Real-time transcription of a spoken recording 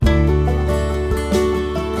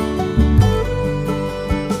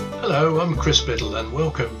Chris Biddle and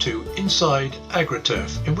welcome to Inside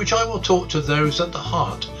AgriTurf, in which I will talk to those at the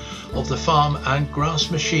heart of the farm and grass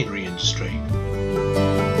machinery industry.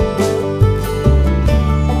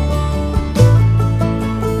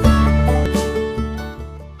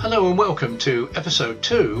 Hello and welcome to episode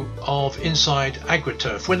 2 of Inside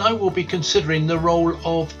AgriTurf, when I will be considering the role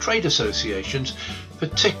of trade associations,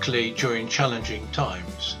 particularly during challenging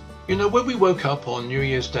times. You know, when we woke up on New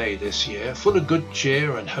Year's Day this year, full of good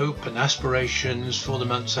cheer and hope and aspirations for the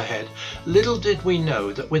months ahead, little did we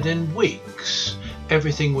know that within weeks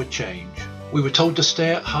everything would change. We were told to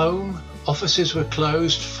stay at home, offices were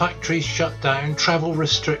closed, factories shut down, travel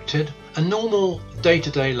restricted, and normal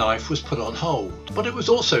day-to-day life was put on hold. But it was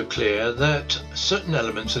also clear that certain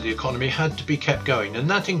elements of the economy had to be kept going, and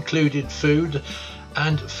that included food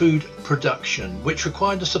and food production, which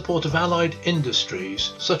required the support of allied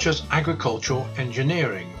industries such as agricultural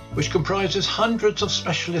engineering, which comprises hundreds of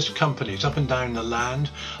specialist companies up and down the land,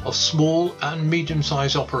 of small and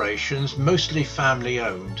medium-sized operations, mostly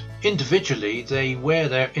family-owned. Individually, they wear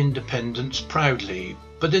their independence proudly,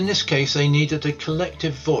 but in this case they needed a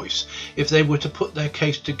collective voice if they were to put their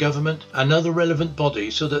case to government and other relevant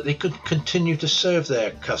bodies so that they could continue to serve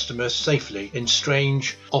their customers safely in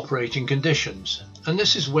strange operating conditions. And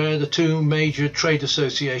this is where the two major trade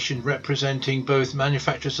associations representing both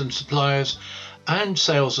manufacturers and suppliers and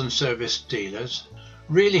sales and service dealers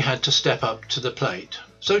really had to step up to the plate.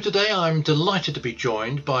 So today I'm delighted to be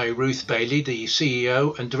joined by Ruth Bailey, the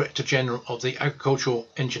CEO and Director General of the Agricultural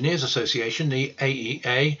Engineers Association, the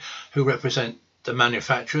AEA, who represent the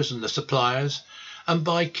manufacturers and the suppliers, and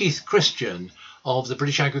by Keith Christian of the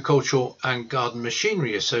British Agricultural and Garden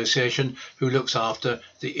Machinery Association, who looks after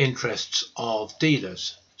the interests of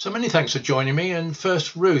dealers. So many thanks for joining me. And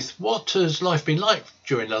first, Ruth, what has life been like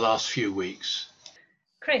during the last few weeks?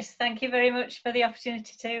 Chris, thank you very much for the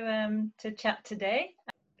opportunity to chat today.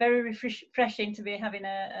 Very refreshing to be having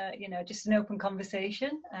just an open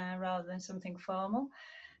conversation rather than something formal.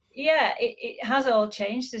 Yeah, it has all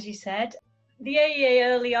changed, as you said. The AEA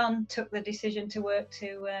early on took the decision to work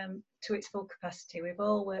to its full capacity. We've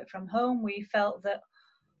all worked from home. We felt that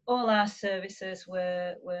all our services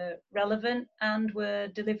were relevant and were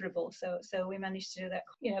deliverable. So we managed to do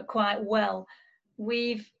that, quite well.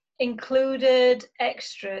 We've included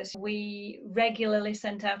extras. We regularly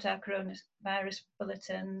sent out our coronavirus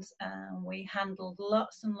bulletins, and we handled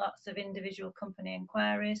lots and lots of individual company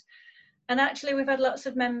inquiries. And actually, we've had lots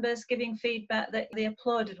of members giving feedback that they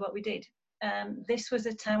applauded what we did. This was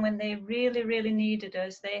a time when they really, really needed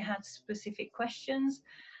us. They had specific questions.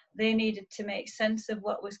 They needed to make sense of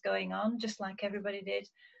what was going on, just like everybody did.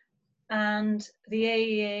 And the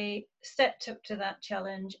AEA stepped up to that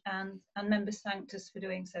challenge, and members thanked us for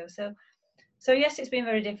doing so. So yes, it's been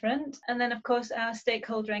very different. And then, of course, our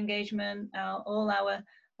stakeholder engagement, all our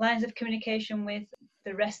lines of communication with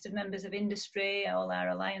the rest of members of industry, all our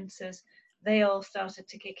alliances, they all started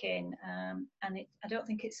to kick in. I don't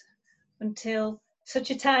think it's until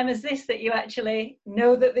such a time as this that you actually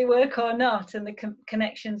know that they work or not, and the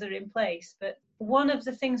connections are in place. But one of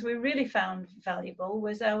the things we really found valuable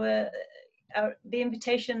was the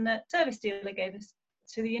invitation that Service Dealer gave us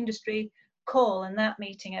to the industry call and that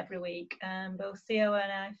meeting every week. Both Theo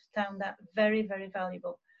and I found that very, very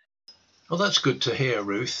valuable. Well, that's good to hear,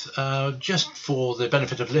 Ruth. Just for the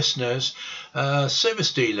benefit of listeners,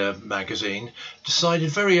 Service Dealer magazine decided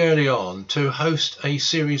very early on to host a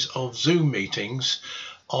series of Zoom meetings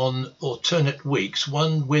on alternate weeks,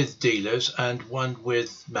 one with dealers and one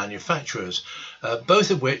with manufacturers, both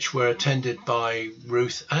of which were attended by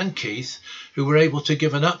Ruth and Keith, who were able to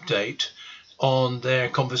give an update on their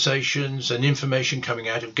conversations and information coming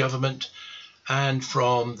out of government and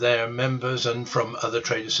from their members and from other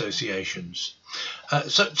trade associations.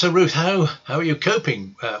 So Ruth, how are you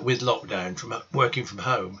coping with lockdown from working from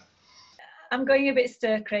home? I'm going a bit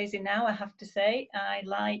stir crazy now, I have to say. I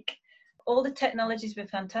like all the technologies were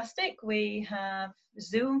fantastic. We have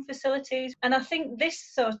Zoom facilities, and I think this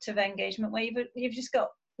sort of engagement where you've just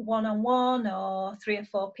got one-on-one or 3 or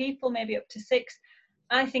 4 people, maybe up to 6,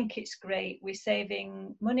 I think it's great. We're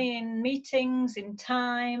saving money in meetings, in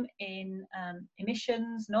time, in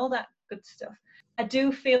emissions and all that good stuff. I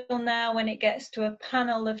do feel now when it gets to a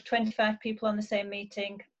panel of 25 people on the same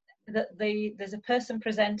meeting that there's a person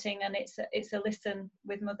presenting and it's a listen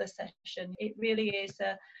with mother session. It really is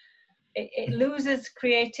it loses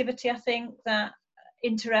creativity. I think that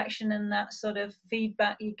interaction and that sort of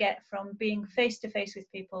feedback you get from being face to face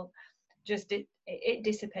with people, just it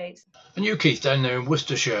dissipates. And you, Keith, down there in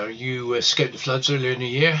Worcestershire, you escaped the floods earlier in the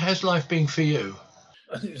year. How's life been for you?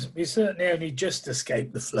 We certainly only just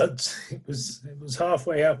escaped the floods. It was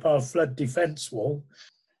halfway up our flood defence wall.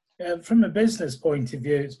 From a business point of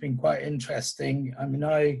view, it's been quite interesting. I mean,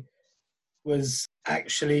 I was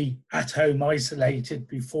actually at home isolated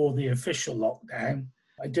before the official lockdown.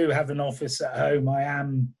 I do have an office at home. I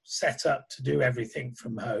am set up to do everything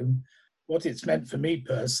from home. What it's meant for me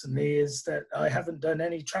personally is that I haven't done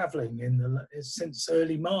any travelling since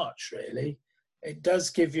early March, really. It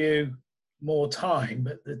does give you more time,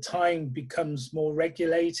 but the time becomes more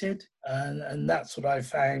regulated. And that's what I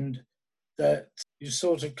found, that you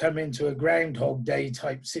sort of come into a Groundhog Day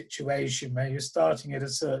type situation where you're starting at a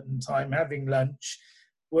certain time, having lunch,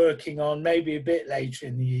 working on maybe a bit later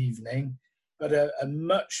in the evening, but a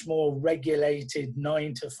much more regulated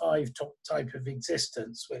 9 to 5 type of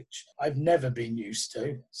existence, which I've never been used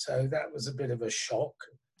to. So that was a bit of a shock.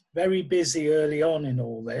 Very busy early on in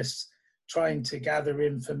all this, trying to gather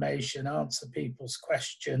information, answer people's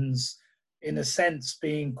questions, in a sense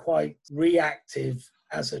being quite reactive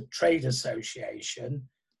as a trade association,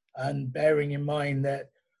 and bearing in mind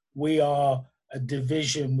that we are a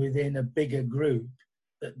division within a bigger group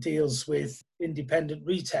that deals with independent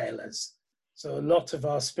retailers. So a lot of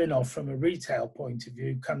our spin-off from a retail point of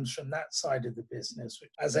view comes from that side of the business,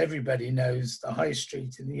 which, as everybody knows, the high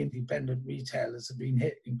street and the independent retailers have been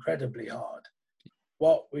hit incredibly hard.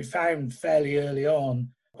 What we found fairly early on,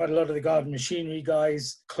 quite a lot of the garden machinery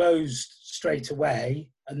guys closed straight away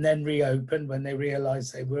and then reopened when they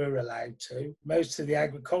realised they were allowed to. Most of the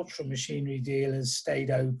agricultural machinery dealers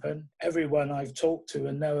stayed open. Everyone I've talked to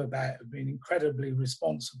and know about have been incredibly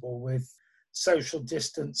responsible with social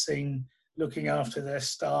distancing, looking after their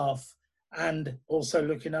staff, and also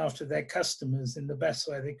looking after their customers in the best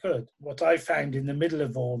way they could. What I found in the middle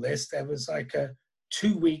of all this, there was like a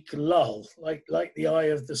 2-week lull, like the eye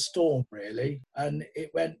of the storm, really. And it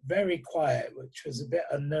went very quiet, which was a bit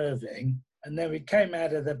unnerving. And then we came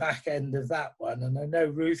out of the back end of that one, and I know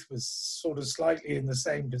Ruth was sort of slightly in the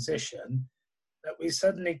same position, that we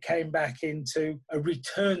suddenly came back into a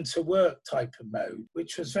return to work type of mode,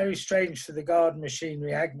 which was very strange for the garden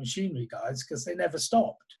machinery, ag machinery guys, because they never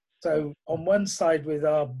stopped. So on one side with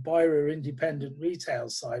our Bira independent retail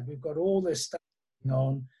side, we've got all this stuff going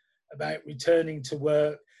on about returning to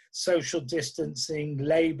work, social distancing,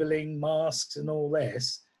 labelling, masks and all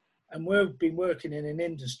this. And we've been working in an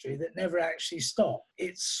industry that never actually stopped.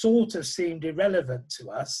 It sort of seemed irrelevant to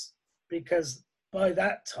us because by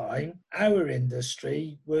that time, our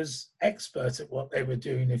industry was expert at what they were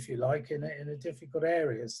doing, if you like, in a difficult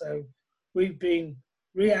area. So we've been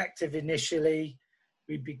reactive initially.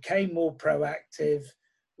 We became more proactive.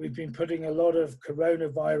 We've been putting a lot of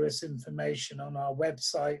coronavirus information on our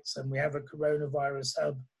websites, and we have a coronavirus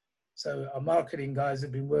hub. So our marketing guys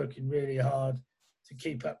have been working really hard to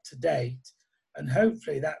keep up to date, and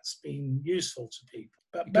hopefully that's been useful to people.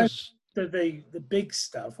 But most of the big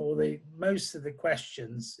stuff, or most of the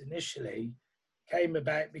questions initially came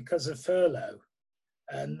about because of furlough,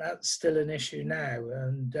 and that's still an issue now.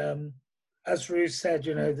 And as Ruth said,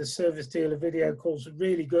 you know, the service dealer video calls are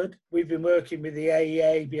really good. We've been working with the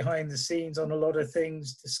AEA behind the scenes on a lot of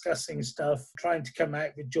things, discussing stuff, trying to come out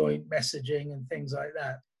with joint messaging and things like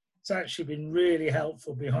that. It's actually been really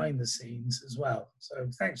helpful behind the scenes as well. So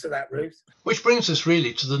thanks for that, Ruth. Which brings us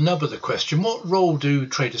really to the nub of the question. What role do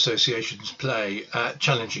trade associations play at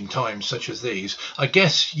challenging times such as these? I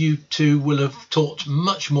guess you two will have talked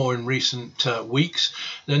much more in recent weeks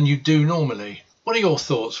than you do normally. What are your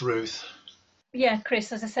thoughts, Ruth? Yeah,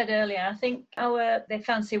 Chris, as I said earlier, I think they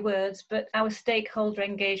fancy words, but our stakeholder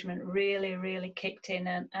engagement really kicked in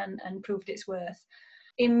and proved its worth.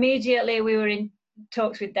 Immediately, we were in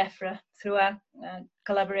talks with DEFRA through our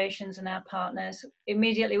collaborations and our partners.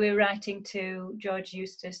 Immediately, we were writing to George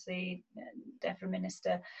Eustice, the DEFRA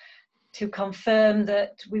minister, to confirm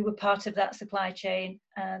that we were part of that supply chain,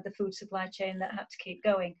 the food supply chain that had to keep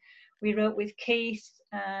going. We wrote with Keith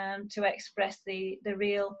to express the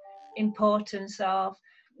real importance of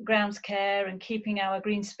grounds care and keeping our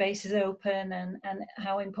green spaces open, and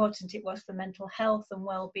how important it was for mental health and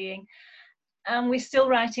well-being. And we're still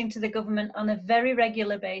writing to the government on a very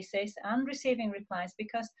regular basis and receiving replies,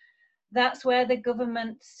 because that's where the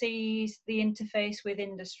government sees the interface with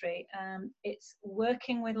industry. It's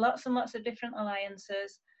working with lots and lots of different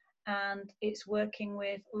alliances, and it's working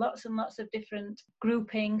with lots and lots of different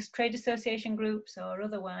groupings, trade association groups or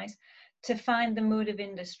otherwise, to find the mood of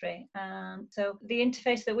industry. So the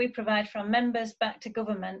interface that we provide from members back to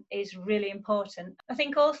government is really important. I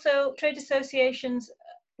think also trade associations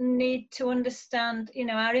need to understand, you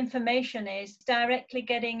know, our information is directly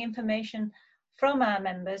getting information from our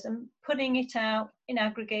members and putting it out in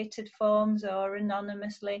aggregated forms or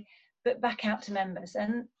anonymously, but back out to members.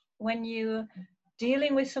 And when you're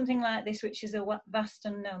dealing with something like this, which is a vast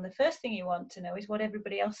unknown, the first thing you want to know is what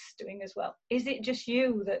everybody else is doing as well. Is it just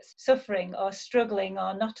you that's suffering or struggling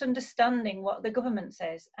or not understanding what the government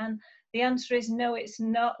says? And the answer is no, it's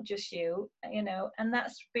not just you, you know, and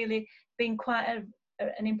that's really been quite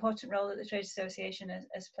an important role that the Trade Association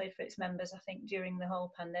has played for its members, I think, during the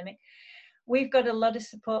whole pandemic. We've got a lot of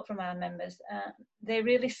support from our members. They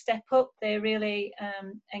really step up, they really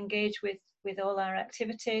engage with all our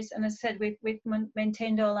activities, and as I said, we've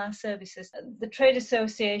maintained all our services. The Trade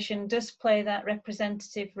Association does play that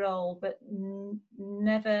representative role, but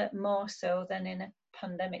never more so than in a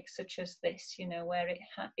pandemic such as this, you know, where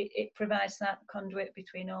it provides that conduit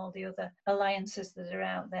between all the other alliances that are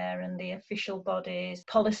out there and the official bodies,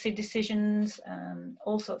 policy decisions,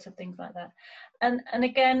 all sorts of things like that. And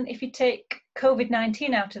again, if you take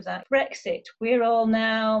COVID-19 out of that, Brexit, we're all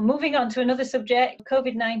now moving on to another subject.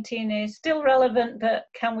 COVID-19 is still relevant, but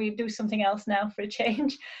can we do something else now for a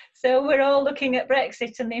change? So we're all looking at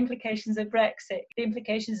Brexit and the implications of Brexit, the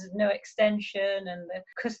implications of no extension and the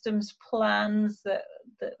customs plans that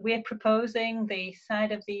we're proposing, the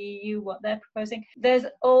side of the EU, what they're proposing. There's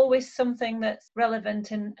always something that's relevant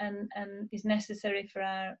and is necessary for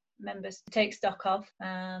our members to take stock of,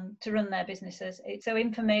 to run their businesses. So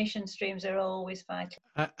information streams are always vital.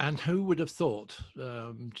 And who would have thought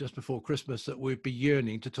just before Christmas that we'd be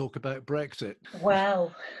yearning to talk about Brexit?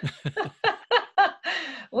 Well,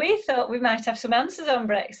 we thought we might have some answers on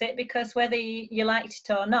Brexit, because whether you liked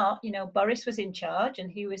it or not, you know, Boris was in charge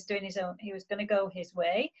and he was doing he was going to go his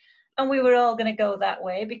way, and we were all going to go that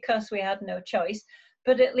way because we had no choice.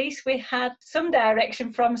 But at least we had some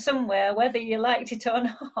direction from somewhere, whether you liked it or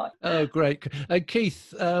not. Oh, great.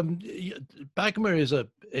 Keith, BAGMA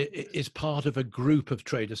is part of a group of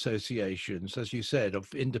trade associations, as you said,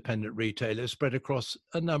 of independent retailers spread across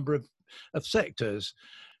a number of sectors.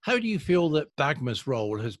 How do you feel that BAGMA's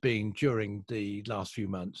role has been during the last few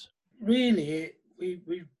months? Really,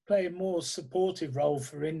 we play a more supportive role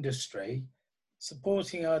for industry,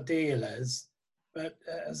 supporting our dealers. But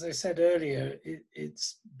as I said earlier,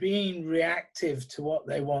 it's being reactive to what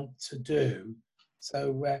they want to do.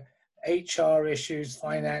 So HR issues,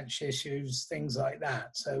 finance issues, things like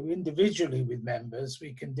that. So individually with members,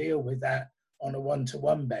 we can deal with that on a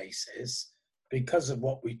one-to-one basis because of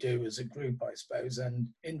what we do as a group, I suppose. And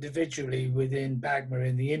individually within BAGMA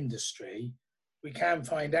in the industry, we can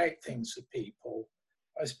find out things for people.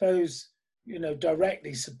 I suppose, you know,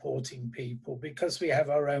 directly supporting people, because we have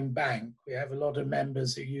our own bank. We have a lot of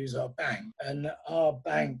members who use our bank, and our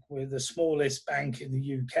bank, we're the smallest bank in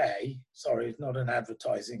the UK. Sorry, it's not an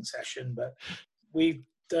advertising session, but we've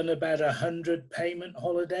done about 100 payment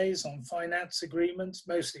holidays on finance agreements,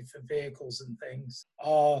 mostly for vehicles and things.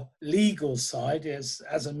 Our legal side is,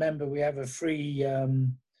 as a member, we have a free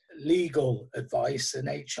legal advice and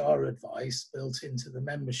HR advice built into the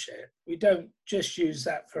membership. We don't just use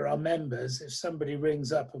that for our members. If somebody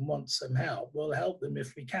rings up and wants some help, we'll help them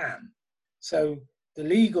if we can. So the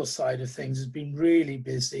legal side of things has been really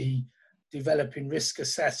busy developing risk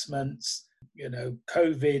assessments, you know,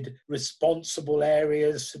 COVID responsible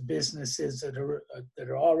areas for businesses that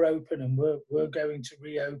are open and we're going to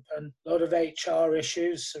reopen. A lot of HR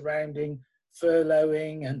issues surrounding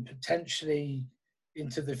furloughing and potentially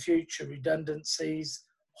into the future redundancies.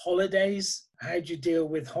 Holidays, how do you deal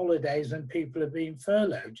with holidays when people are being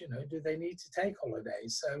furloughed? You know, do they need to take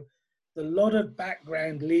holidays? So a lot of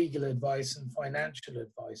background legal advice and financial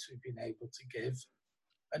advice we've been able to give,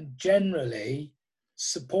 and generally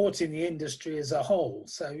supporting the industry as a whole.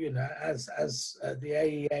 So, you know, as the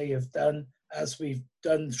AEA have done, as we've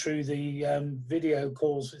done through the video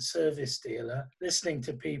calls with Service Dealer, listening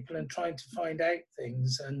to people and trying to find out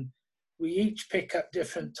things. And we each pick up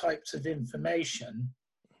different types of information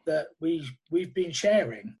that we've been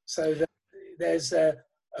sharing, so that there's a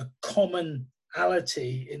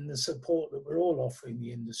commonality in the support that we're all offering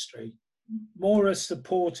the industry. More a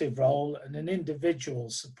supportive role and an individual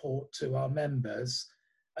support to our members,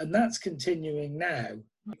 and that's continuing now.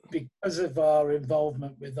 Because of our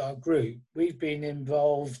involvement with our group, we've been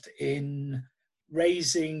involved in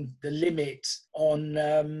raising the limit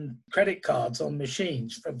on credit cards on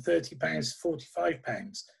machines from £30 to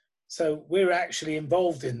 £45. So we're actually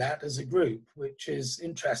involved in that as a group, which is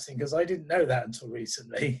interesting because I didn't know that until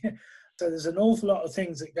recently. So there's an awful lot of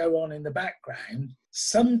things that go on in the background,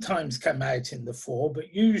 sometimes come out in the fore,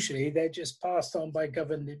 but usually they're just passed on by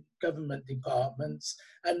government departments.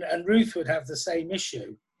 And Ruth would have the same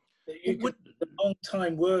issue, that you could spend a long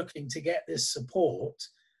time working to get this support,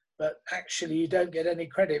 but actually you don't get any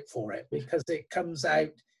credit for it because it comes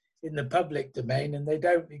out in the public domain and they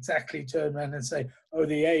don't exactly turn around and say, oh,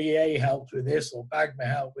 the AEA helped with this or BAGMA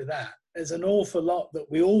helped with that. There's an awful lot that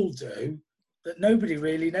we all do that nobody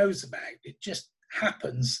really knows about. It just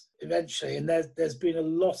happens eventually, and there's been a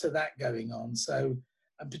lot of that going on. So,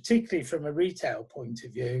 and particularly from a retail point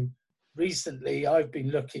of view, recently I've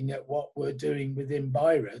been looking at what we're doing within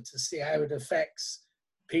BIRA to see how it affects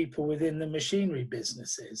people within the machinery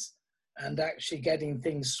businesses and actually getting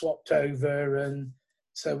things swapped over, and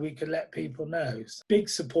so we can let people know. So big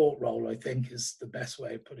support role, I think, is the best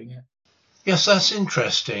way of putting it. Yes, that's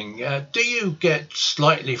interesting. Do you get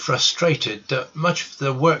slightly frustrated that much of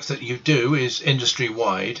the work that you do is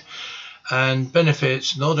industry-wide and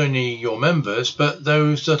benefits not only your members, but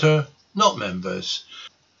those that are not members?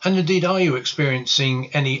 And indeed, are you experiencing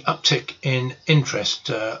any uptick in interest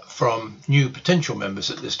from new potential members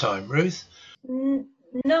at this time, Ruth?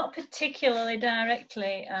 Not particularly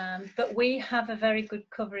directly, but we have a very good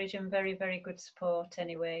coverage and very, very good support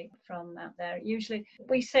anyway from out there. Usually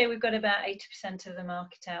we say we've got about 80% of the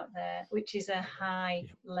market out there, which is a high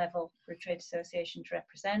level for a trade association to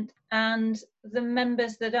represent. And the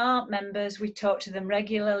members that aren't members, we talk to them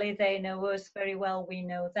regularly. They know us very well. We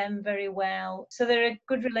know them very well. So there are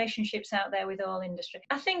good relationships out there with all industry.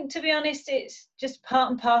 I think, to be honest, it's just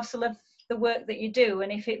part and parcel of the work that you do, and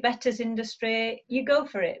if it betters industry, you go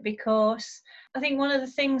for it, because I think one of the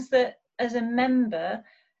things that as a member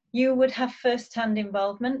you would have first-hand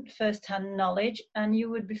involvement, first-hand knowledge, and you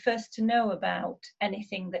would be first to know about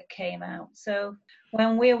anything that came out. So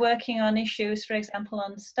when we're working on issues, for example,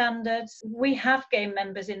 on standards, we have gained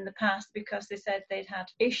members in the past because they said they'd had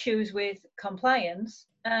issues with compliance.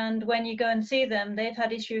 And when you go and see them, they've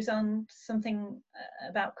had issues on something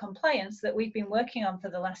about compliance that we've been working on for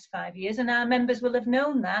the last 5 years. And our members will have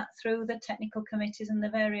known that through the technical committees and the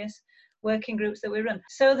various working groups that we run.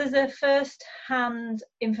 So there's a first-hand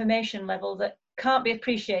information level that can't be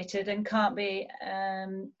appreciated and can't be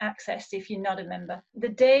accessed if you're not a member. The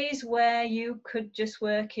days where you could just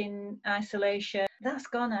work in isolation, that's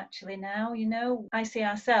gone actually now. You know, I see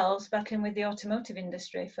ourselves battling with the automotive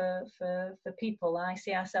industry for people. I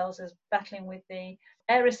see ourselves as battling with the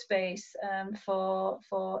aerospace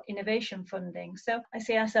for innovation funding. So I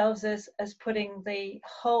see ourselves as putting the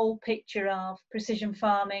whole picture of precision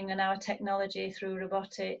farming and our technology through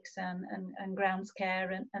robotics and grounds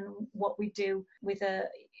care and what we do with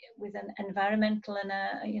an environmental and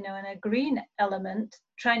a green element,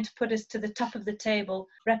 trying to put us to the top of the table,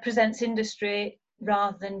 represents industry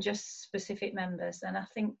rather than just specific members. And I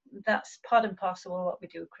think that's part and parcel of what we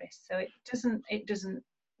do, Chris. So it doesn't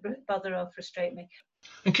bother or frustrate me.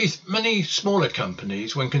 And Keith, many smaller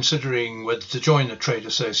companies, when considering whether to join a trade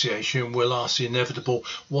association, will ask the inevitable,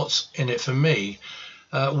 what's in it for me?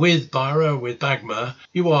 With BIRA, with BAGMA,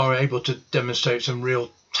 you are able to demonstrate some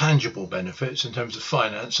real tangible benefits in terms of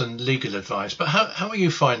finance and legal advice. But how are you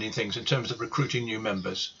finding things in terms of recruiting new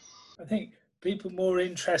members? I think people more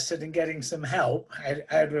interested in getting some help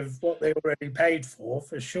out of what they already paid for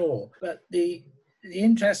sure. But the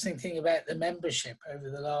interesting thing about the membership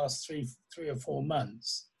over the last three or 4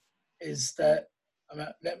 months is that,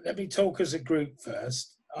 let me talk as a group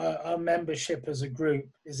first. Our membership as a group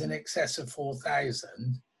is in excess of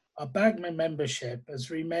 4,000. Our BAGMA membership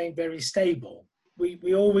has remained very stable.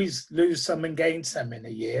 We always lose some and gain some in a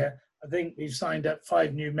year. I think we've signed up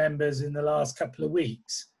 5 new members in the last couple of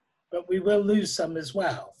weeks. But we will lose some as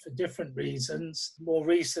well for different reasons. More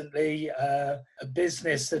recently, a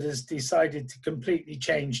business that has decided to completely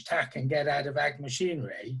change tack and get out of ag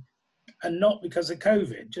machinery, and not because of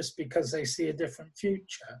COVID, just because they see a different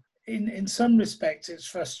future. In some respects, it's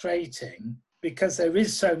frustrating because there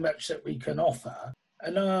is so much that we can offer,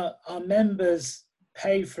 and our members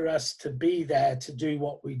pay for us to be there to do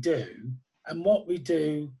what we do. And what we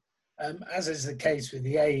do, as is the case with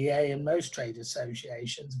the AEA and most trade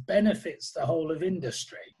associations, benefits the whole of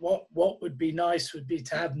industry. What would be nice would be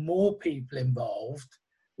to have more people involved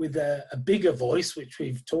with a bigger voice, which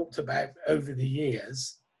we've talked about over the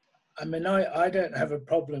years. I mean, I don't have a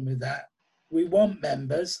problem with that. We want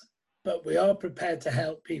members, but we are prepared to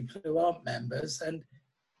help people who aren't members, and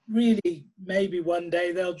really maybe one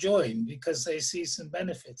day they'll join because they see some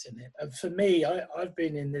benefit in it. And for me, I've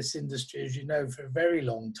been in this industry, as you know, for a very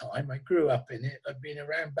long time. I grew up in it. I've been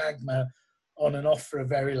around BAGMA on and off for a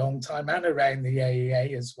very long time, and around the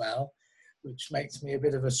AEA as well, which makes me a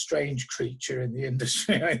bit of a strange creature in the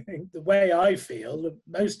industry. I think the way I feel,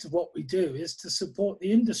 most of what we do is to support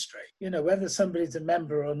the industry. You know, whether somebody's a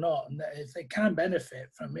member or not, and if they can benefit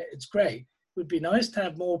from it, it's great. It would be nice to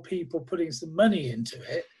have more people putting some money into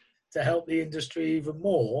it, to help the industry even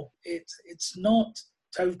more. It's not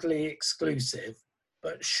totally exclusive,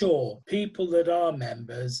 but sure, people that are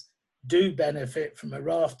members do benefit from a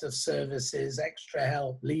raft of services, extra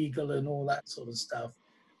help, legal and all that sort of stuff,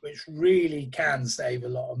 which really can save a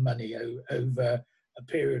lot of money over a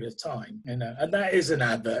period of time, you know, and that is an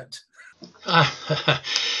advert.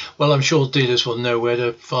 Well, I'm sure dealers will know where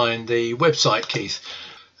to find the website, Keith.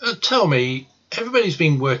 Tell me, everybody's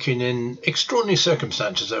been working in extraordinary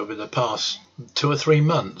circumstances over the past 2 or 3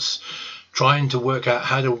 months, trying to work out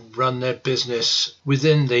how to run their business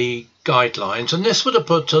within the guidelines, and this would have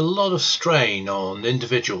put a lot of strain on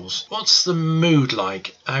individuals. What's the mood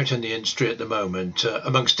like out in the industry at the moment,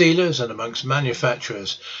 amongst dealers and amongst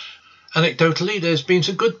manufacturers? Anecdotally, there's been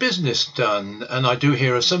some good business done, and I do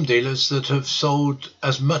hear of some dealers that have sold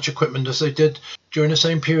as much equipment as they did during the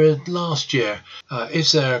same period last year.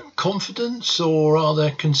 Is there confidence, or are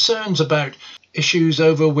there concerns about issues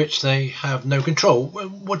over which they have no control?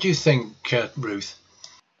 What do you think, Ruth?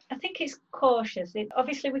 I think it's cautious.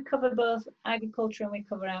 Obviously, we cover both agriculture and we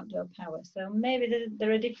cover outdoor power. So maybe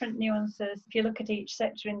there are different nuances if you look at each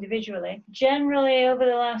sector individually. Generally, over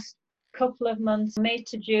the last couple of months, May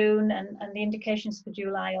to June, and the indications for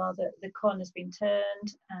July are that the corner's been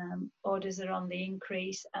turned, orders are on the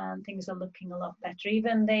increase, and things are looking a lot better.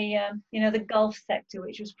 Even the golf sector,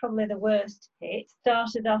 which was probably the worst hit,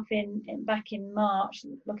 started off back in March,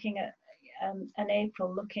 looking at and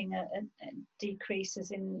April, looking at decreases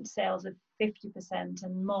in sales of 50%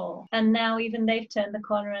 and more. And now even they've turned the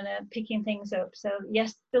corner and are picking things up. So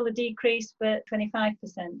yes, still a decrease, but 25%, 20%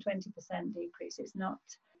 decrease. It's not.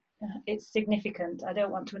 It's significant. I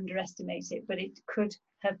don't want to underestimate it, but it could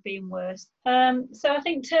have been worse. So I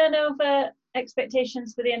think turnover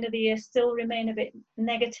expectations for the end of the year still remain a bit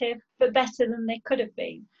negative, but better than they could have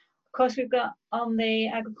been. Of course, we've got on the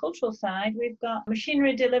agricultural side, we've got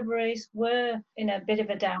machinery deliveries were in a bit of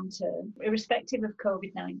a downturn, irrespective of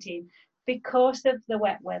COVID-19, because of the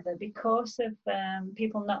wet weather, because of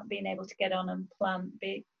people not being able to get on and plant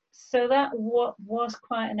big. So that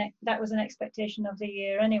was an expectation of the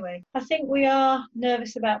year anyway. I think we are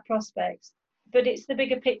nervous about prospects, but it's the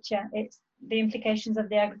bigger picture. It's the implications of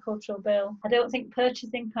the agricultural bill. I don't think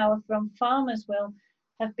purchasing power from farmers will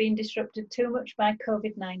have been disrupted too much by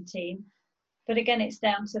COVID-19. But again, it's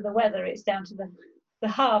down to the weather, it's down to the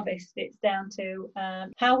harvest, it's down to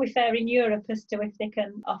how we fare in Europe as to if they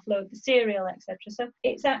can offload the cereal, etc. So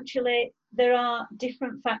it's actually, there are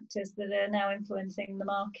different factors that are now influencing the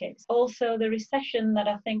markets. Also, the recession that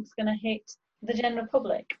I think is going to hit the general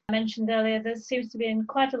public. I mentioned earlier, there seems to be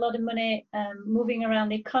quite a lot of money moving around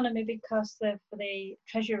the economy because of the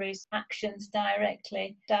Treasury's actions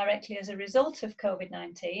directly as a result of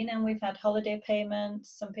COVID-19. And we've had holiday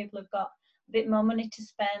payments. Some people have got a bit more money to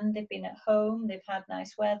spend. They've been at home. They've had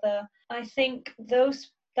nice weather. I think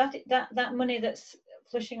that money that's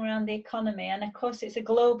flushing around the economy, and of course it's a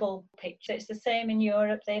global picture. It's the same in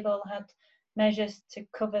Europe. They've all had measures to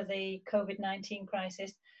cover the COVID-19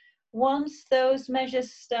 crisis. Once those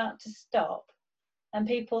measures start to stop and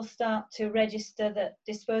people start to register that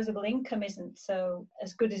disposable income isn't so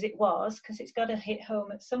as good as it was, because it's got to hit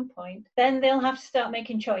home at some point, then they'll have to start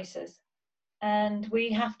making choices. And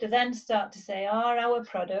we have to then start to say, are our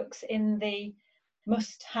products in the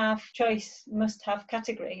must-have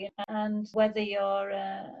category? And whether you're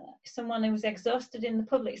someone who's exhausted in the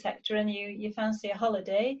public sector and you fancy a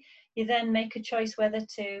holiday, you then make a choice whether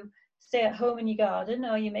to stay at home in your garden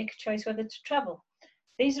or you make a choice whether to travel.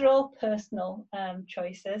 These are all personal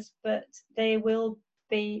choices, but they will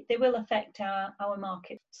affect our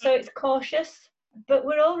market. So it's cautious, but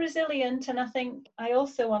we're all resilient. And I think I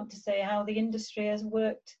also want to say how the industry has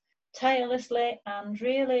worked tirelessly and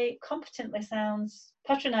really competently. Sounds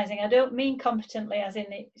patronizing. I don't mean competently as in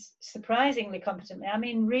it's surprisingly competently. I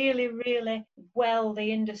mean really, really well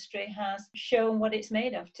the industry has shown what it's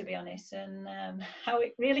made of, to be honest, and how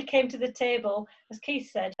it really came to the table. As Keith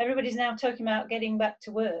said, everybody's now talking about getting back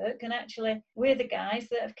to work, and actually we're the guys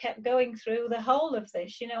that have kept going through the whole of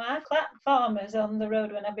this. You know, I've clapped farmers on the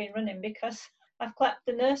road when I've been running because I've clapped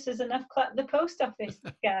the nurses and I've clapped the post office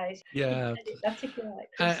guys. Yeah. That's if you like.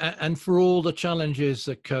 And for all the challenges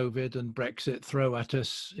that COVID and Brexit throw at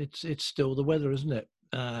us, it's still the weather, isn't it?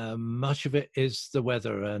 Much of it is the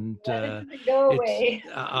weather, and go away.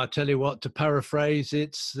 I'll tell you what, to paraphrase,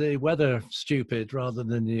 it's the weather, stupid, rather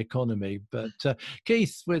than the economy. But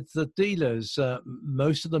Keith, with the dealers,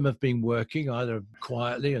 most of them have been working either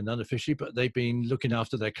quietly and unofficially, but they've been looking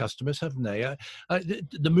after their customers, haven't they?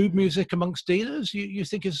 The mood music amongst dealers, you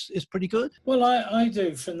think is pretty good? Well, I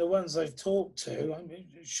do, from the ones I've talked to. I mean,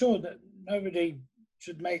 sure that nobody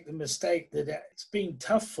should make the mistake that it's been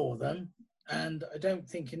tough for them. And I don't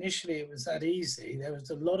think initially it was that easy. There was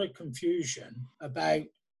a lot of confusion about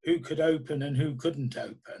who could open and who couldn't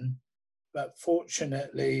open. But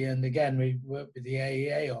fortunately, and again, we worked with the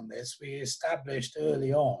AEA on this, we established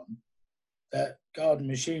early on that garden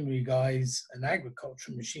machinery guys and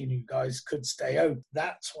agricultural machinery guys could stay open.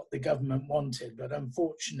 That's what the government wanted. But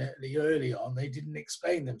unfortunately, early on, they didn't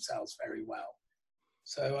explain themselves very well.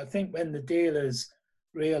 So I think when the dealers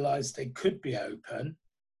realized they could be open,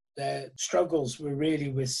 their struggles were really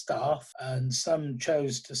with staff, and some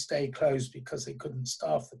chose to stay closed because they couldn't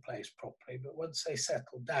staff the place properly. But once they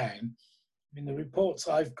settled down, I mean, the reports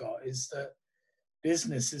I've got is that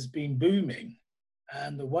business has been booming,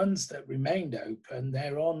 and the ones that remained open,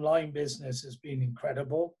 their online business has been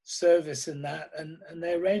incredible, service in that, and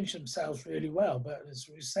they arrange themselves really well. But as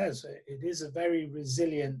Ruth says, it is a very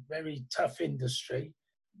resilient, very tough industry.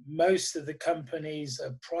 Most of the companies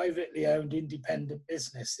are privately owned independent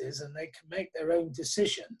businesses, and they can make their own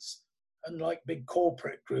decisions, unlike big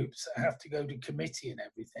corporate groups that have to go to committee and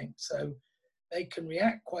everything. So they can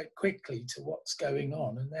react quite quickly to what's going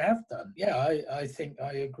on, and they have done. Yeah, I think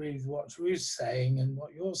I agree with what Ruth's saying and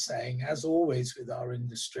what you're saying. As always with our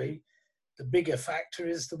industry, the bigger factor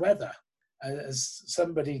is the weather. As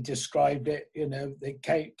somebody described it, you know, they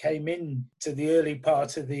came in to the early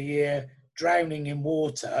part of the year drowning in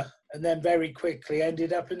water, and then very quickly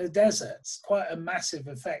ended up in a desert. It's quite a massive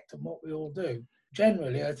effect on what we all do.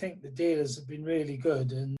 Generally, I think the dealers have been really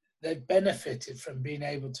good, and they've benefited from being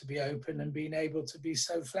able to be open and being able to be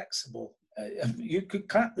so flexible. You could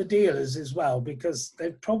clap the dealers as well, because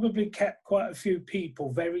they've probably kept quite a few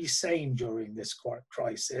people very sane during this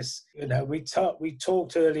crisis. You know, we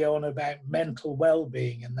talked early on about mental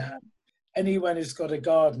well-being and that. Anyone who's got a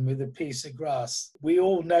garden with a piece of grass, we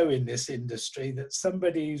all know in this industry that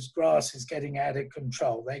somebody whose grass is getting out of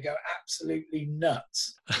control, they go absolutely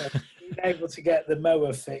nuts. So being able to get the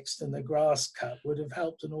mower fixed and the grass cut would have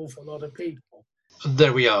helped an awful lot of people.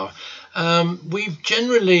 There we are. We've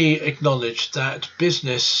generally acknowledged that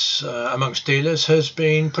business amongst dealers has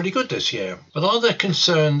been pretty good this year. But are there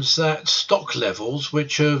concerns that stock levels,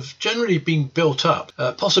 which have generally been built up,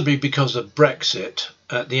 possibly because of Brexit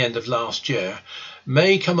at the end of last year,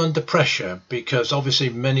 may come under pressure because obviously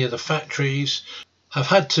many of the factories have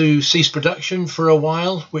had to cease production for a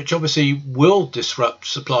while, which obviously will disrupt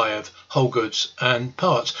supply of whole goods and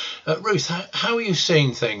parts. Ruth, how are you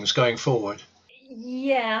seeing things going forward?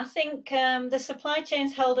 Yeah, I think the supply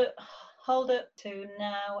chains hold up to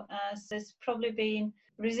now, as there's probably been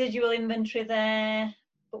residual inventory there.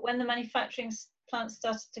 But when the manufacturing plants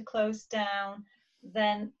started to close down,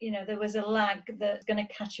 then there was a lag that's going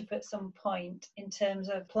to catch up at some point in terms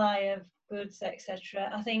of supply of goods,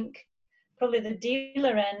 etc. I think probably the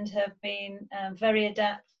dealer end have been very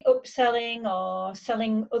adept, upselling or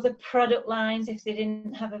selling other product lines if they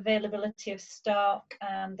didn't have availability of stock.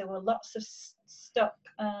 There were lots of stock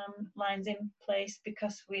lines in place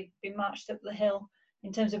because we'd been marched up the hill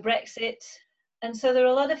in terms of Brexit. And so there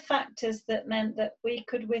are a lot of factors that meant that we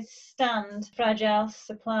could withstand fragile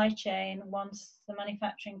supply chain once the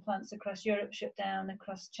manufacturing plants across Europe shut down,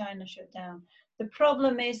 across China shut down. The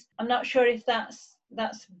problem is, I'm not sure if that's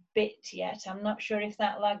bit yet. I'm not sure if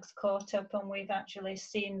that lag's caught up and we've actually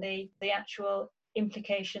seen the actual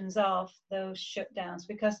implications of those shutdowns,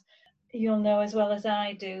 because you'll know as well as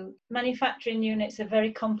I do, manufacturing units are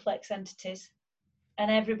very complex entities, and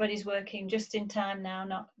everybody's working just in time now,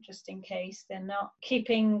 not just in case. They're not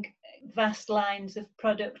keeping vast lines of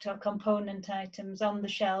product or component items on the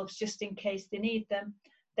shelves just in case they need them.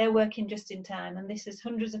 They're working just in time, and this is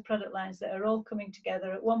hundreds of product lines that are all coming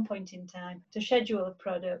together at one point in time to schedule a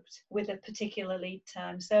product with a particular lead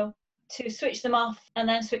time. So to switch them off and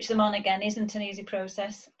then switch them on again isn't an easy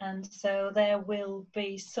process, and so there will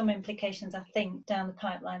be some implications, I think, down the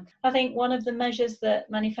pipeline. I think one of the measures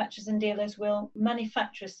that manufacturers will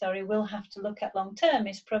have to look at long term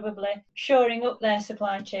is probably shoring up their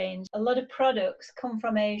supply chains. A lot of products come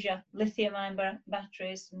from Asia, lithium-ion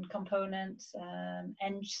batteries and components,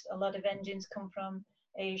 a lot of engines come from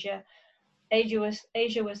Asia.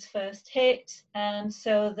 Asia was first hit, and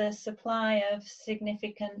so the supply of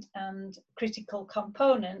significant and critical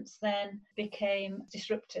components then became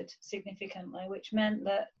disrupted significantly, which meant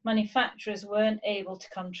that manufacturers weren't able to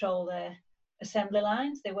control their assembly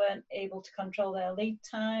lines, they weren't able to control their lead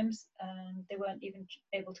times, and they weren't even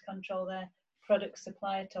able to control their product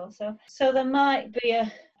supply at all. So there might be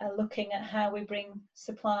a looking at how we bring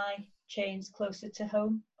supply chains closer to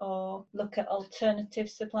home, or look at alternative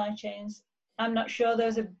supply chains. I'm not sure,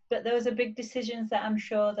 but those are big decisions that I'm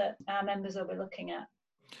sure that our members will be looking at.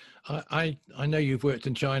 I know you've worked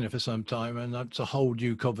in China for some time, and that's a whole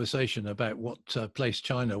new conversation about what place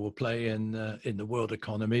China will play in the world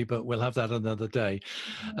economy. But we'll have that another day.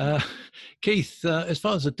 Keith, as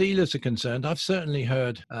far as the dealers are concerned, I've certainly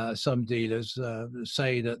heard some dealers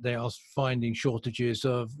say that they are finding shortages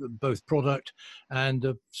of both product and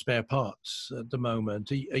of spare parts at the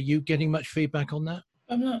moment. Are you getting much feedback on that?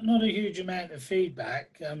 I'm not a huge amount of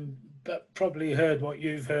feedback, but probably heard what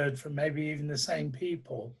you've heard from maybe even the same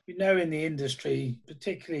people. You know, in the industry,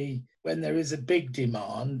 particularly when there is a big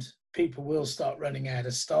demand, people will start running out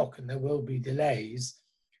of stock and there will be delays.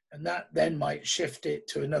 And that then might shift it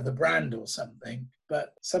to another brand or something.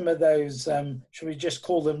 But some of those, should we just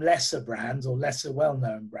call them lesser brands or lesser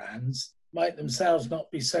well-known brands, might themselves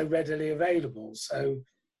not be so readily available. So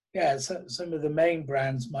yeah, some of the main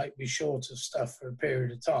brands might be short of stuff for a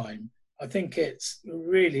period of time. I think it's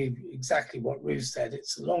really exactly what Ruth said.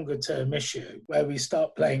 It's a longer term issue where we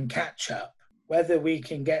start playing catch up. Whether we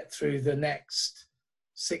can get through the next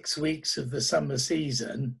 6 weeks of the summer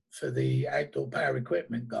season for the outdoor power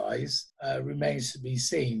equipment guys remains to be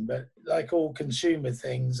seen. But like all consumer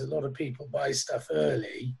things, a lot of people buy stuff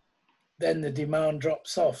early, then the demand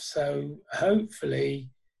drops off. So hopefully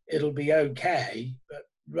it'll be okay, but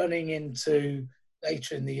running into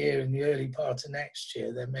later in the year, in the early part of next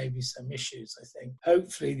year, there may be some issues, I think.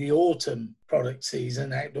 Hopefully the autumn product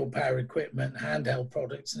season, outdoor power equipment, handheld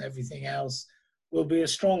products and everything else will be a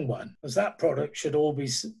strong one, because that product should all be,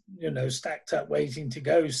 stacked up waiting to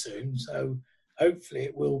go soon. So hopefully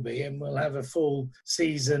it will be, and we'll have a full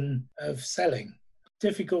season of selling.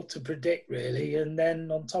 Difficult to predict, really. And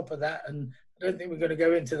then on top of that, and I don't think we're going to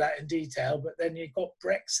go into that in detail, but then you've got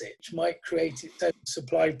Brexit, which might create its own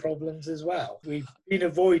supply problems as well. We've been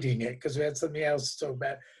avoiding it because we had something else to talk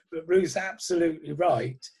about. But Ruth's absolutely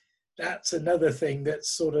right. That's another thing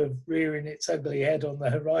that's sort of rearing its ugly head on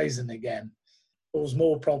the horizon again. Cause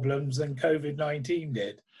more problems than COVID-19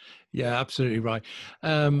 did. Yeah, absolutely right.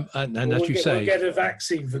 And as you say, we'll get a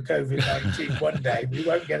vaccine for COVID-19 one day. We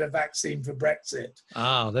won't get a vaccine for Brexit.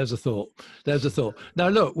 There's a thought. There's a thought. Now,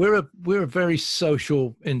 look, we're a very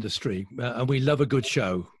social industry, and we love a good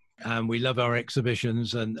show. And we love our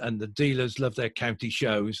exhibitions, and the dealers love their county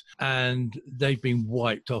shows, and they've been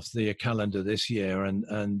wiped off the calendar this year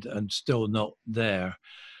and still not there.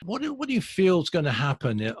 What do you feel is going to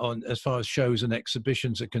happen as far as shows and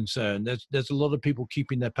exhibitions are concerned? There's a lot of people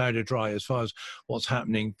keeping their powder dry as far as what's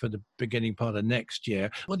happening for the beginning part of next year.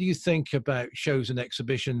 What do you think about shows and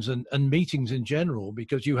exhibitions and meetings in general?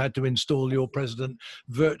 Because you had to install your president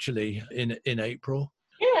virtually in April.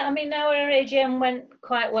 Yeah, I mean, our AGM went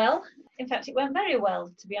quite well. In fact, it went very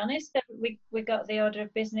well, to be honest. We got the order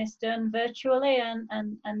of business done virtually,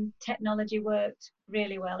 and technology worked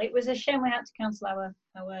really well. It was a shame we had to cancel our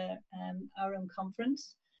own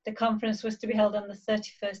conference. The conference was to be held on the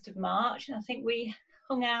 31st of March, and I think we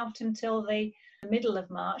hung out until the middle of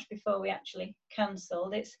March before we actually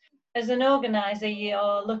cancelled. It's, as an organiser,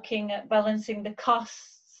 you're looking at balancing the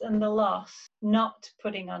costs and the loss, not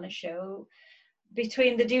putting on a show.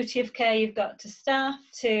 Between the duty of care you've got to staff,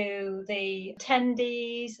 to the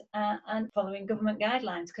attendees, and following government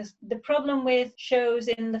guidelines. Because the problem with shows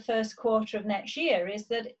in the first quarter of next year is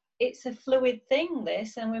that it's a fluid thing,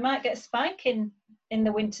 this, and we might get a spike in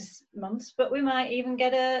the winter months, but we might even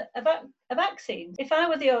get a vaccine. If I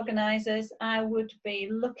were the organisers, I would be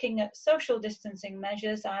looking at social distancing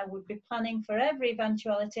measures. I would be planning for every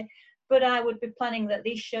eventuality, but I would be planning that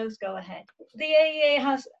these shows go ahead. The AEA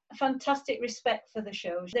has fantastic respect for the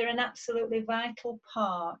shows. They're an absolutely vital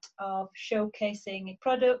part of showcasing a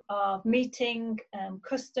product, of meeting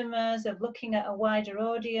customers, of looking at a wider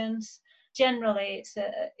audience. Generally,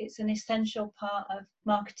 it's an essential part of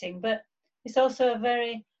marketing, but it's also a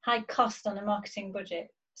very high cost on a marketing budget.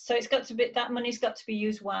 So it's got to be, that money's got to be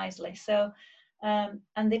used wisely. So, and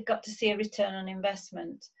they've got to see a return on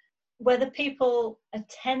investment. Whether people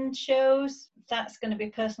attend shows, that's going to be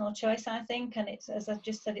personal choice, I think. And it's, as I've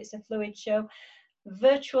just said, it's a fluid show.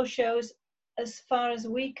 Virtual shows, as far as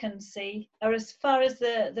we can see, or as far as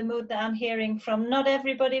the mood that I'm hearing from not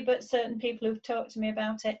everybody, but certain people who've talked to me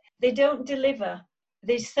about it, they don't deliver.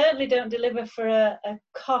 They certainly don't deliver for a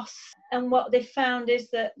cost. And what they found is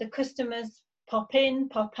that the customers pop in,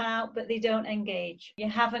 pop out, but they don't engage. You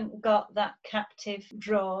haven't got that captive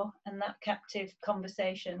draw and that captive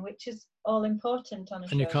conversation, which is all important on a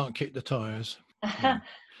show. And you can't kick the tires.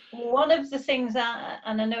 One of the things that,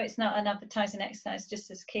 and I know it's not an advertising exercise, just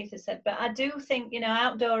as Keith has said, but I do think,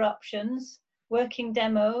 outdoor options, working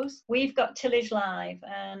demos, we've got Tillage Live.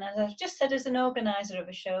 And as I've just said, as an organiser of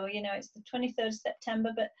a show, it's the 23rd of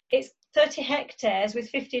September, but it's 30 hectares with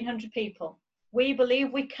 1,500 people. We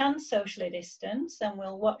believe we can socially distance, and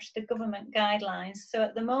we'll watch the government guidelines. So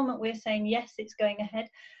at the moment we're saying yes, it's going ahead.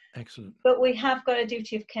 Excellent. But we have got a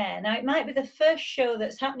duty of care. Now, it might be the first show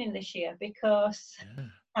that's happening this year, because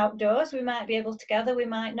outdoors we might be able to gather, we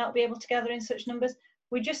might not be able to gather in such numbers.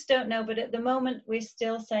 We just don't know. But at the moment, we're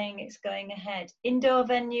still saying it's going ahead. Indoor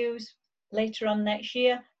venues later on next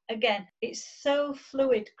year. Again, it's so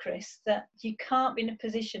fluid, Chris, that you can't be in a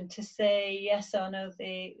position to say yes or no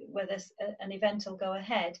whether an event will go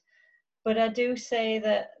ahead. But I do say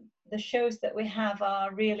that the shows that we have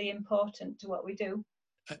are really important to what we do.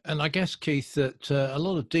 And I guess, Keith, that a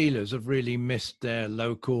lot of dealers have really missed their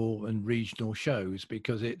local and regional shows,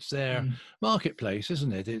 because it's their marketplace,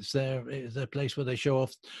 isn't it? It's their place where they show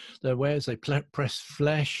off their wares, they press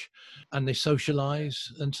flesh, and they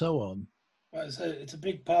socialise and so on. Well, it's a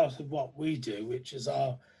big part of what we do, which is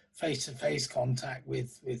our face-to-face contact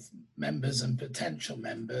with members and potential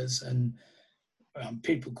members. And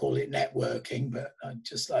people call it networking, but I'd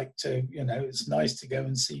just like to, it's nice to go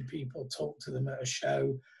and see people, talk to them at a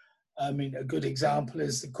show. I mean, a good example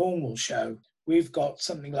is the Cornwall show. We've got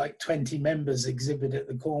something like 20 members exhibit at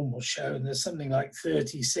the Cornwall show, and there's something like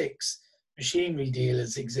 36 machinery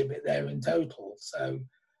dealers exhibit there in total. So,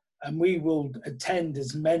 and we will attend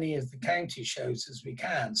as many of the county shows as we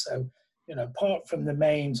can. So, apart from the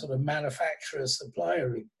main sort of manufacturer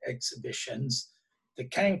supplier exhibitions, the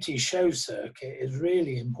county show circuit is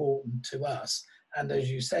really important to us. And as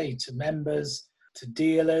you say, to members, to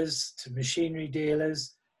dealers, to machinery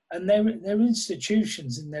dealers, and they're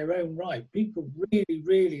institutions in their own right. People really,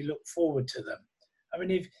 really look forward to them. I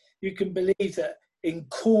mean, if you can believe that in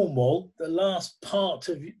Cornwall, the last part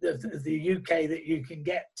of the UK that you can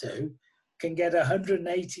get to can get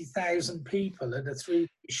 180,000 people at a 3-day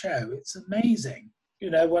show. It's amazing.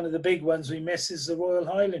 One of the big ones we miss is the Royal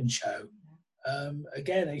Highland Show.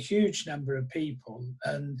 Again, a huge number of people,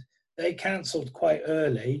 and they cancelled quite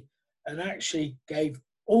early and actually gave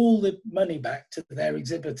all the money back to their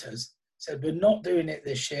exhibitors. Said, we're not doing it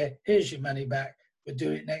this year, here's your money back, we'll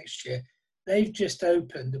do it next year. They've just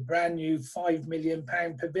opened a brand new £5 million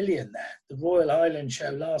pavilion there. The Royal Highland Show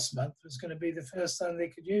last month was going to be the first time they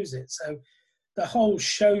could use it. So the whole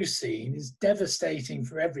show scene is devastating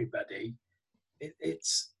for everybody.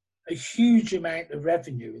 It's a huge amount of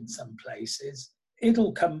revenue in some places.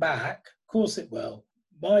 It'll come back, of course it will.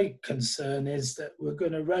 My concern is that we're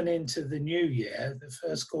going to run into the new year, the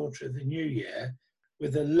first quarter of the new year,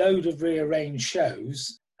 with a load of rearranged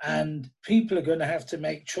shows, and people are going to have to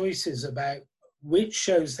make choices about which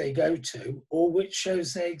shows they go to or which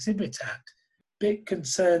shows they exhibit at. Bit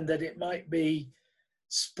concerned that it might be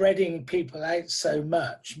spreading people out so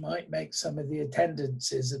much might make some of the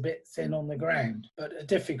attendances a bit thin on the ground, but a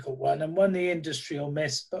difficult one, and one the industry will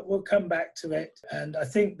miss, but we'll come back to it. And I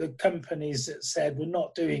think the companies that said we're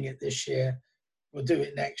not doing it this year, we'll do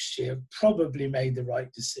it next year, probably made the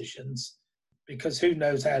right decisions, because who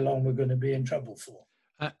knows how long we're going to be in trouble for.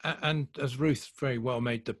 And as Ruth very well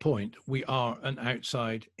made the point, we are an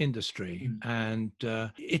outside industry, and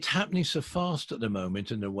it's happening so fast at the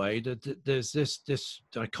moment in a way that there's this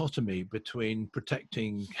dichotomy between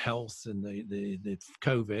protecting health and the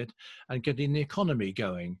COVID and getting the economy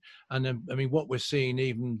going. And I mean, what we're seeing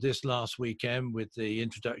even this last weekend with the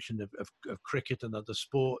introduction of cricket and other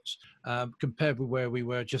sports, compared with where we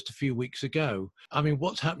were just a few weeks ago. I mean,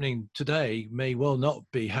 what's happening today may well not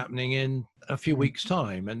be happening in a few weeks'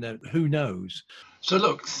 time, and who knows. So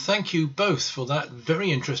look, thank you both for that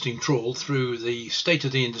very interesting trawl through the state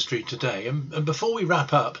of the industry today. And before we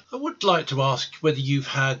wrap up, I would like to ask whether you've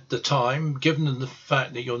had the time, given the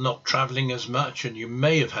fact that you're not travelling as much and you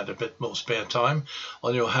may have had a bit more spare time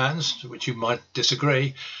on your hands, which you might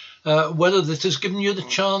disagree, whether this has given you the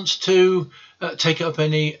chance to take up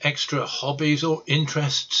any extra hobbies or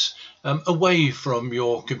interests away from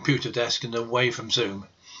your computer desk and away from Zoom.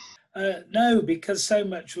 No, because so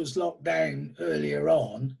much was locked down earlier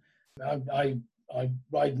on. I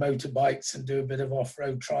ride motorbikes and do a bit of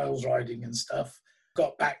off-road trials riding and stuff.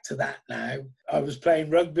 Got back to that now. I was playing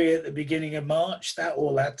rugby at the beginning of March. That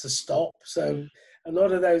all had to stop. So a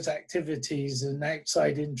lot of those activities and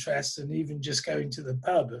outside interests and even just going to the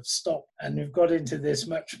pub have stopped. And we've got into this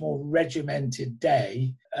much more regimented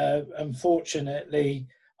day. Unfortunately,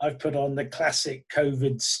 I've put on the classic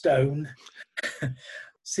COVID stone.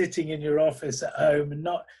 Sitting in your office at home and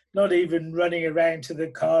not even running around to the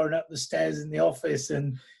car and up the stairs in the office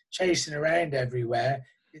and chasing around everywhere.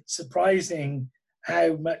 It's surprising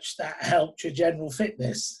how much that helped your general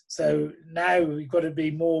fitness. So now we've got to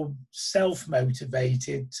be more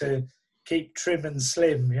self-motivated to keep trim and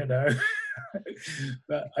slim,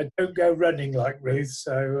 but I don't go running like Ruth.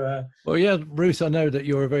 So, Well, yeah, Ruth, I know that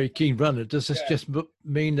you're a very keen runner. Does this Yeah. just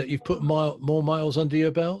mean that you've put more miles under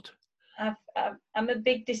your belt? I'm a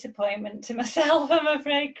big disappointment to myself, I'm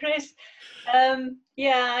afraid, Chris.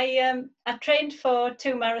 I trained for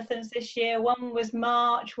 2 marathons this year. One was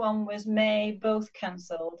March, one was May, both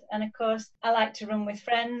cancelled. And of course, I like to run with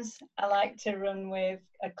friends. I like to run with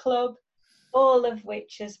a club, all of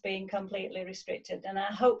which has been completely restricted. And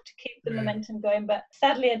I hope to keep the momentum going, but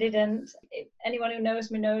sadly I didn't. Anyone who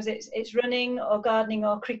knows me knows it's running or gardening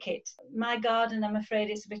or cricket. My garden, I'm afraid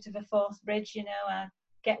it's a bit of a fourth bridge, you know. I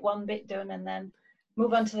get one bit done and then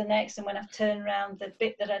move on to the next, and when I've turned around, the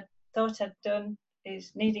bit that I thought I'd done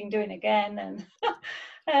is needing doing again.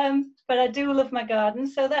 And but I do love my garden,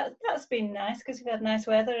 so that's been nice because we've had nice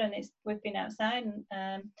weather and we've been outside.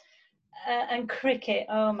 And cricket,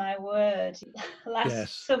 oh my word,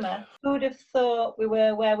 last summer, who would have thought we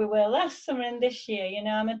were where we were last summer and this year? You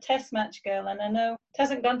know, I'm a test match girl, and I know it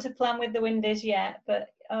hasn't gone to plan with the Windies yet, but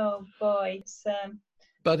oh boy, it's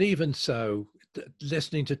But even so,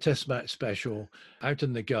 listening to Test Match Special out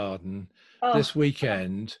in the garden this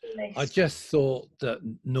weekend, I just thought that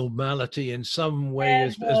normality in some way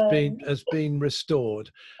has been restored,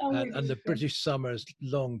 and the British summer has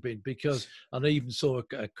long been, because I even saw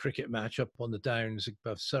a cricket match up on the Downs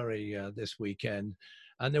above Surrey this weekend,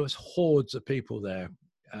 and there was hordes of people there,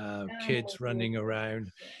 kids running around.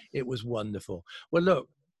 It was wonderful. Well, look,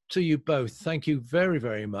 to you both, thank you very,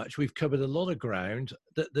 very much. We've covered a lot of ground.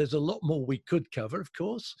 There's a lot more we could cover, of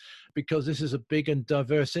course, because this is a big and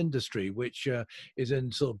diverse industry, which is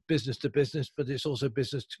in sort of business to business, but it's also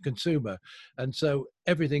business to consumer. And so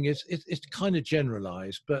everything it's kind of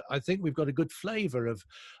generalized, but I think we've got a good flavor of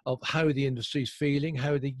how the industry's feeling,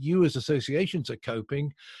 how you as associations are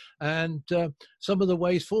coping, and some of the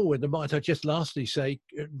ways forward. And might I just lastly say,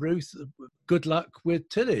 Ruth, good luck with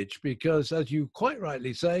tillage, because as you quite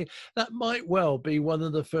rightly say, that might well be one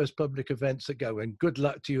of the first public events that go, and good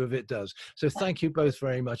luck to you if it does. So thank you both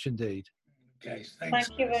very much indeed. Okay, thanks.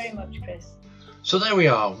 Thank you very much, Chris. So there we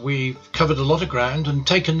are. We've covered a lot of ground and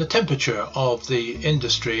taken the temperature of the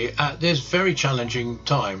industry at this very challenging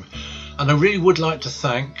time. And I really would like to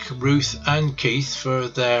thank Ruth and Keith for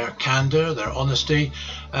their candour, their honesty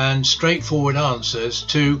and straightforward answers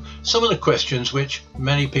to some of the questions which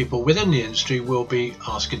many people within the industry will be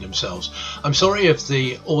asking themselves. I'm sorry if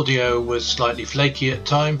the audio was slightly flaky at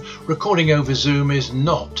times. Recording over Zoom is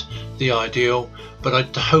not the ideal, but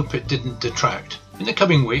I hope it didn't detract. In the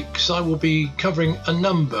coming weeks, I will be covering a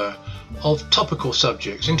number of topical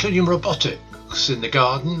subjects, including robotics in the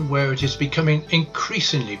garden, where it is becoming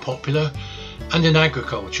increasingly popular, and in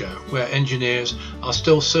agriculture, where engineers are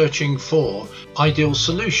still searching for ideal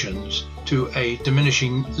solutions to a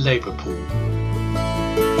diminishing labour pool.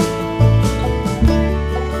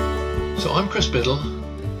 So I'm Chris Biddle.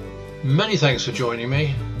 Many thanks for joining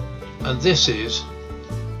me, and this is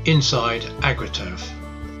Inside AgriTurf.